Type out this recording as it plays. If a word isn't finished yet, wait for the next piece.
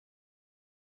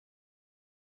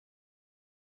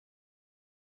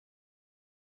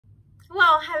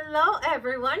Well, hello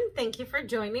everyone. Thank you for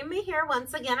joining me here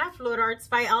once again at Fluid Arts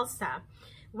by Elsa.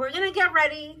 We're going to get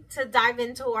ready to dive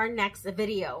into our next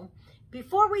video.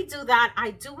 Before we do that,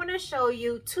 I do want to show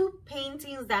you two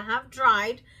paintings that have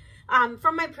dried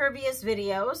from my previous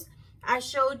videos. I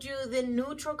showed you the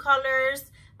neutral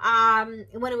colors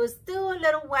when it was still a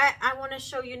little wet. I want to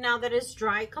show you now that it's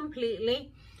dry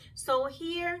completely. So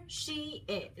here she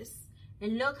is.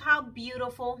 And look how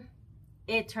beautiful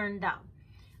it turned out.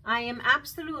 I am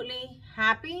absolutely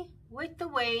happy with the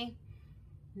way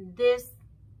this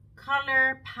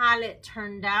color palette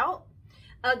turned out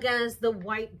against the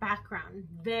white background.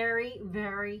 Very,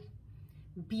 very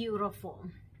beautiful.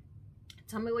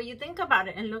 Tell me what you think about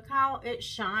it. And look how it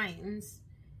shines.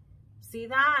 See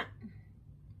that?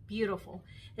 Beautiful.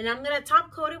 And I'm going to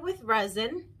top coat it with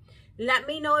resin. Let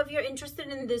me know if you're interested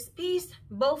in this piece.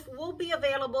 Both will be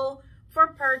available for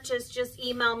purchase. Just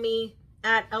email me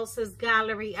at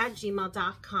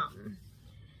elsasgallery@gmail.com.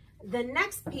 The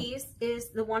next piece is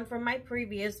the one from my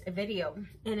previous video,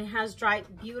 and it has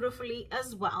dried beautifully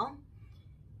as well.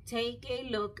 Take a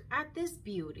look at this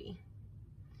beauty.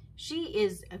 She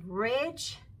is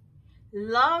rich.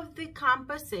 Love the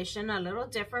composition, a little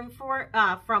different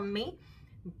from me,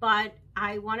 but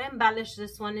I want to embellish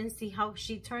this one and see how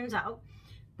she turns out.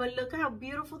 But look how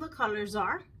beautiful the colors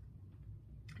are.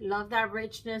 Love that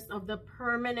richness of the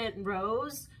permanent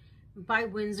rose by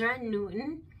Winsor and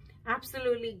Newton.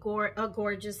 Absolutely a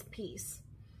gorgeous piece.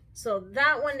 So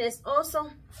that one is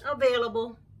also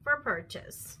available for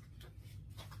purchase.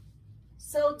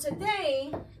 So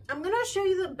today I'm going to show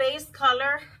you the base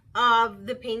color of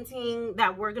the painting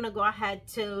that we're going to go ahead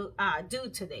to do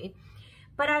today.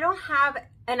 But I don't have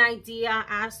an idea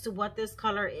as to what this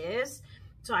color is.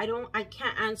 So I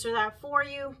can't answer that for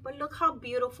you. But look how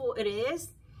beautiful it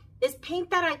is. It's paint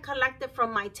that I collected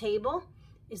from my table.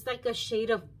 It's like a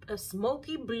shade of a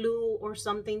smoky blue or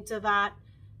something to that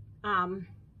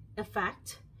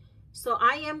effect. So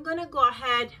I am going to go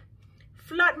ahead,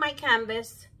 flood my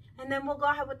canvas, and then we'll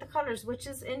go ahead with the colors, which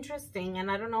is interesting.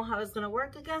 And I don't know how it's going to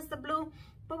work against the blue,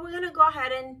 but we're going to go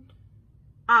ahead and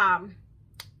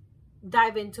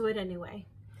dive into it anyway.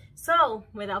 So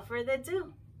without further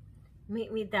ado,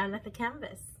 meet me down at the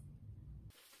canvas.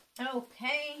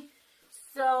 Okay.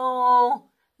 So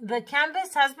the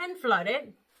canvas has been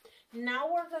flooded. Now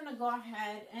we're going to go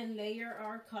ahead and layer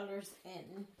our colors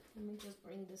in. Let me just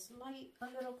bring this light a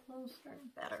little closer.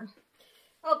 Better.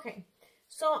 Okay.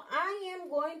 So I am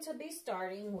going to be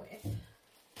starting with,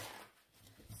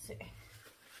 let's see.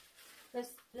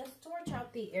 Let's torch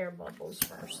out the air bubbles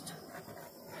first.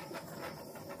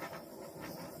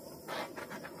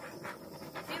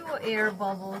 Few air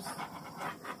bubbles.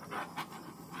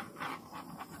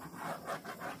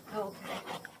 Okay,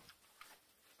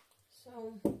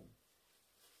 so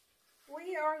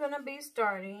we are going to be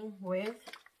starting with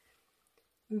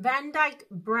Dyke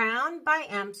Brown by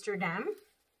Amsterdam.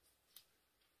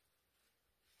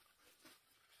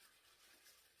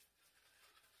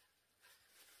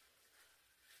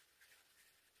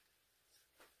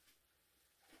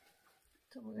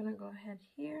 So we're going to go ahead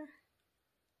here.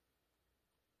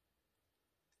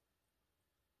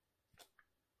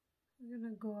 We're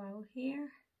going to go out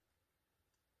here.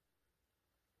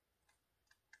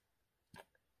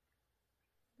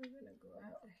 We're going to go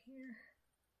out here.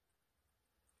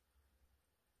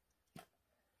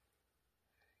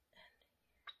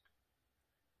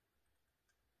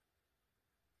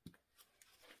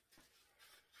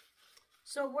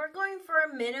 So we're going for a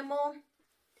minimal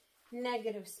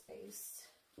negative space.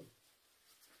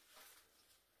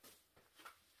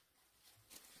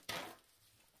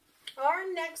 Our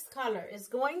next color is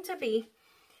going to be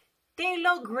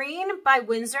Phthalo Green by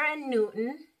Winsor and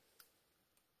Newton.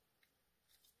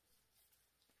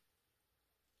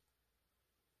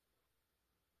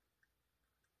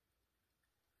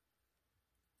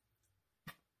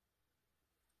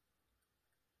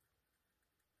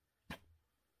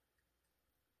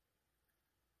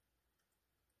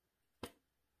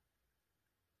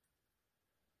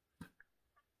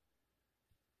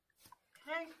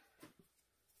 Okay.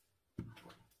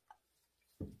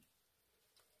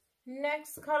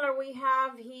 Next color we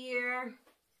have here,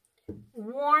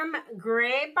 Warm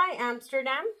Gray by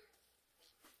Amsterdam.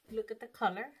 Look at the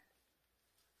color.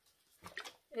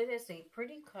 It is a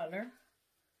pretty color.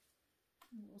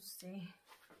 We'll see.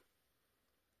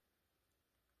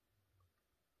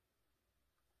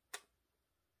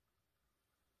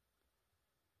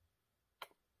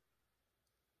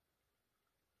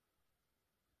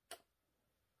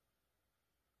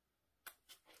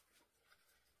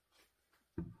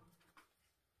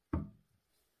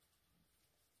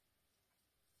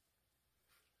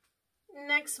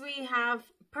 Next we have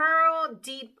Pearl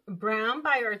Deep Brown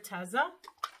by Arteza.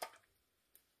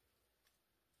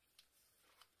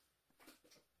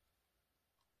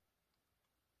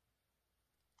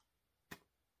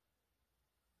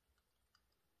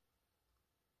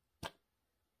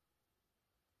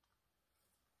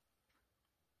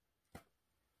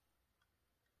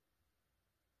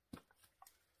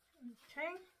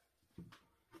 Okay.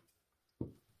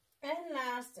 And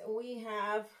last we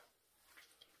have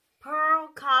Pearl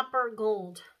Copper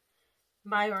Gold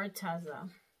by Arteza.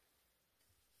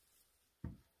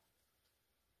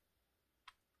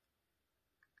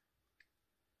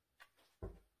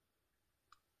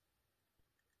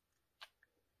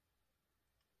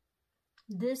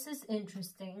 This is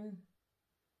interesting.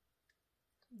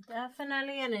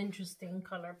 Definitely an interesting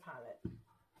color palette.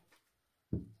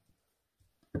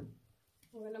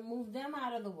 We're going to move them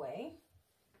out of the way.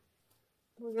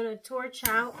 We're going to torch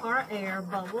out our air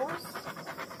bubbles.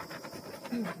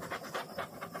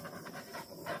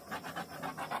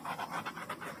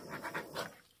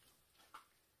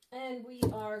 And we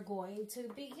are going to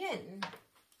begin.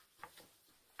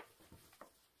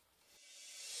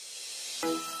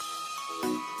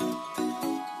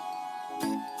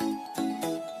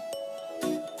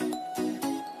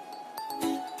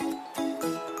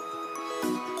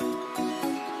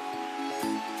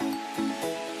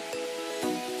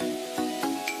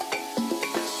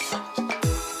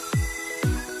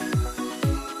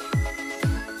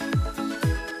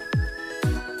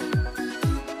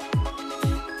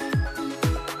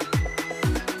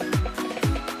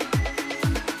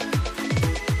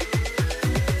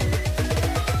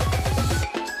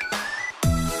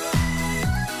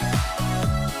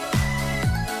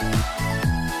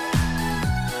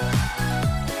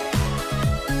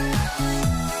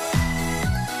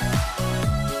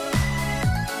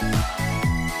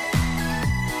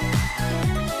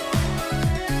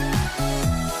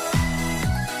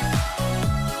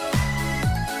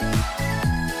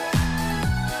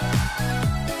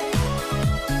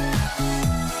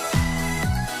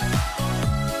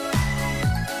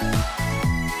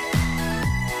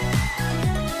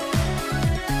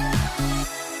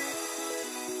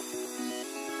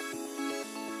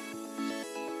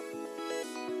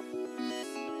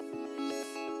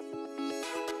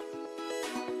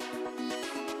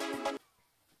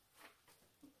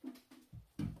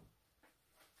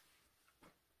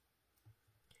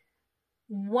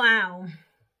 Wow,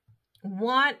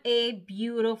 what a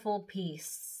beautiful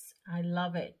piece. I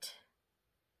love it.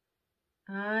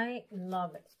 I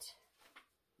love it.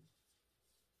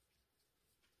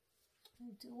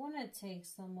 I do want to take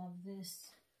some of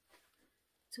this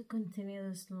to continue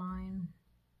this line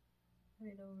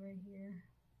right over here.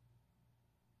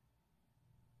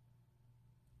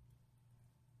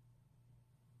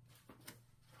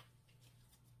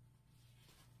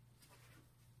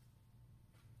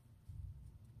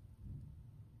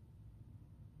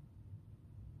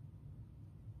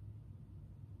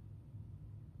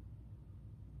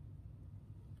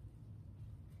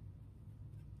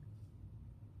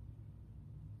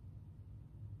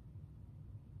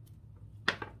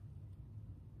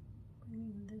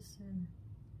 Bringing this in.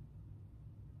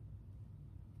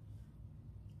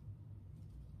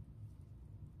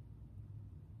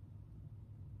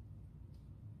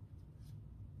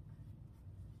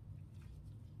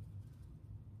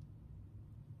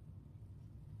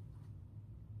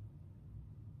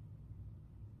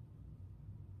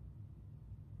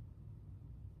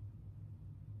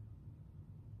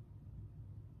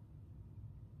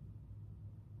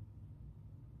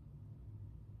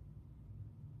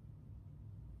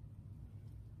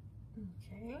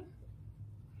 Okay,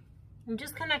 I'm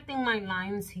just connecting my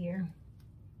lines here.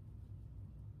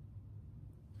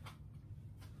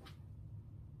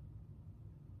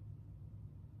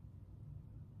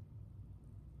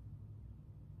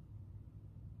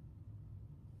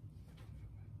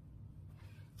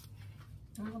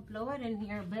 I'm gonna blow it in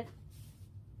here a bit.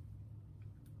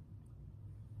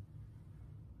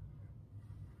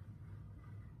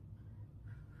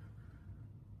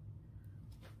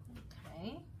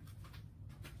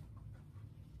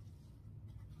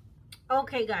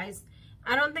 Okay guys,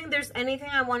 I don't think there's anything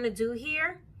I want to do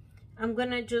here. I'm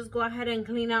gonna just go ahead and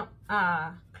clean out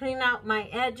my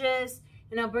edges,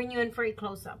 and I'll bring you in for a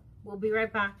close-up. We'll be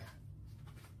right back.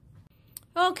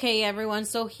 Okay everyone,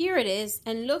 so here it is,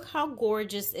 and look how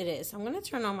gorgeous it is. I'm gonna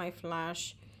turn on my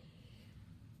flash.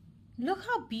 Look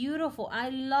how beautiful. I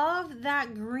love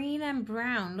that green and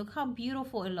brown. Look how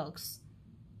beautiful it looks.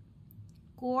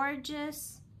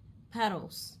 Gorgeous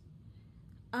petals.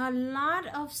 A lot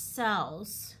of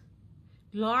cells,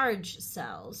 large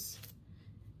cells.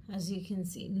 as you can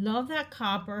see. Love that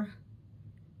copper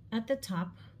at the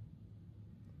top.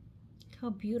 How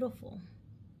beautiful.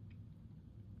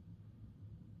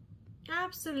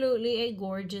 Absolutely a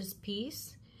gorgeous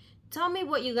piece. Tell me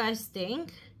what you guys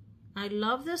think. I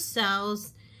love the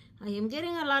cells. I am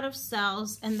getting a lot of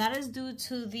cells, and that is due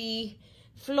to the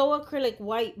Flow Acrylic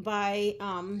White by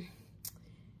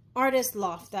Artist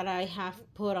Loft that I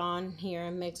have put on here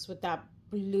and mixed with that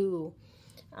blue.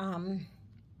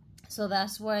 So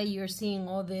that's why you're seeing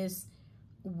all this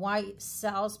white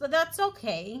cells, but that's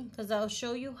okay because I'll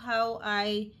show you how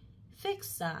I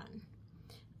fix that.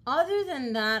 Other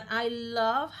than that, I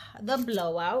love the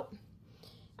blowout.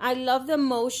 I love the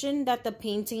motion that the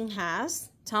painting has.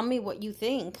 Tell me what you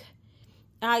think.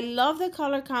 I love the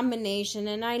color combination,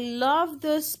 and I love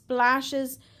the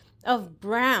splashes of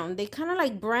brown. They kind of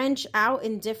like branch out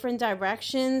in different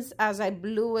directions as I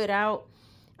blew it out.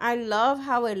 I love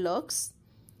how it looks.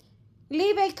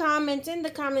 Leave a comment in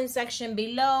the comment section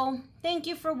below. Thank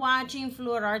you for watching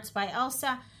Fluid Arts by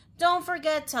Elsa. Don't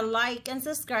forget to like and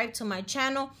subscribe to my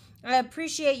channel. I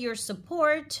appreciate your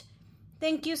support.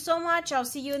 Thank you so much. I'll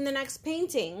see you in the next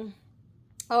painting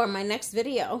or my next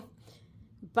video.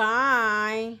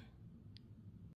 Bye.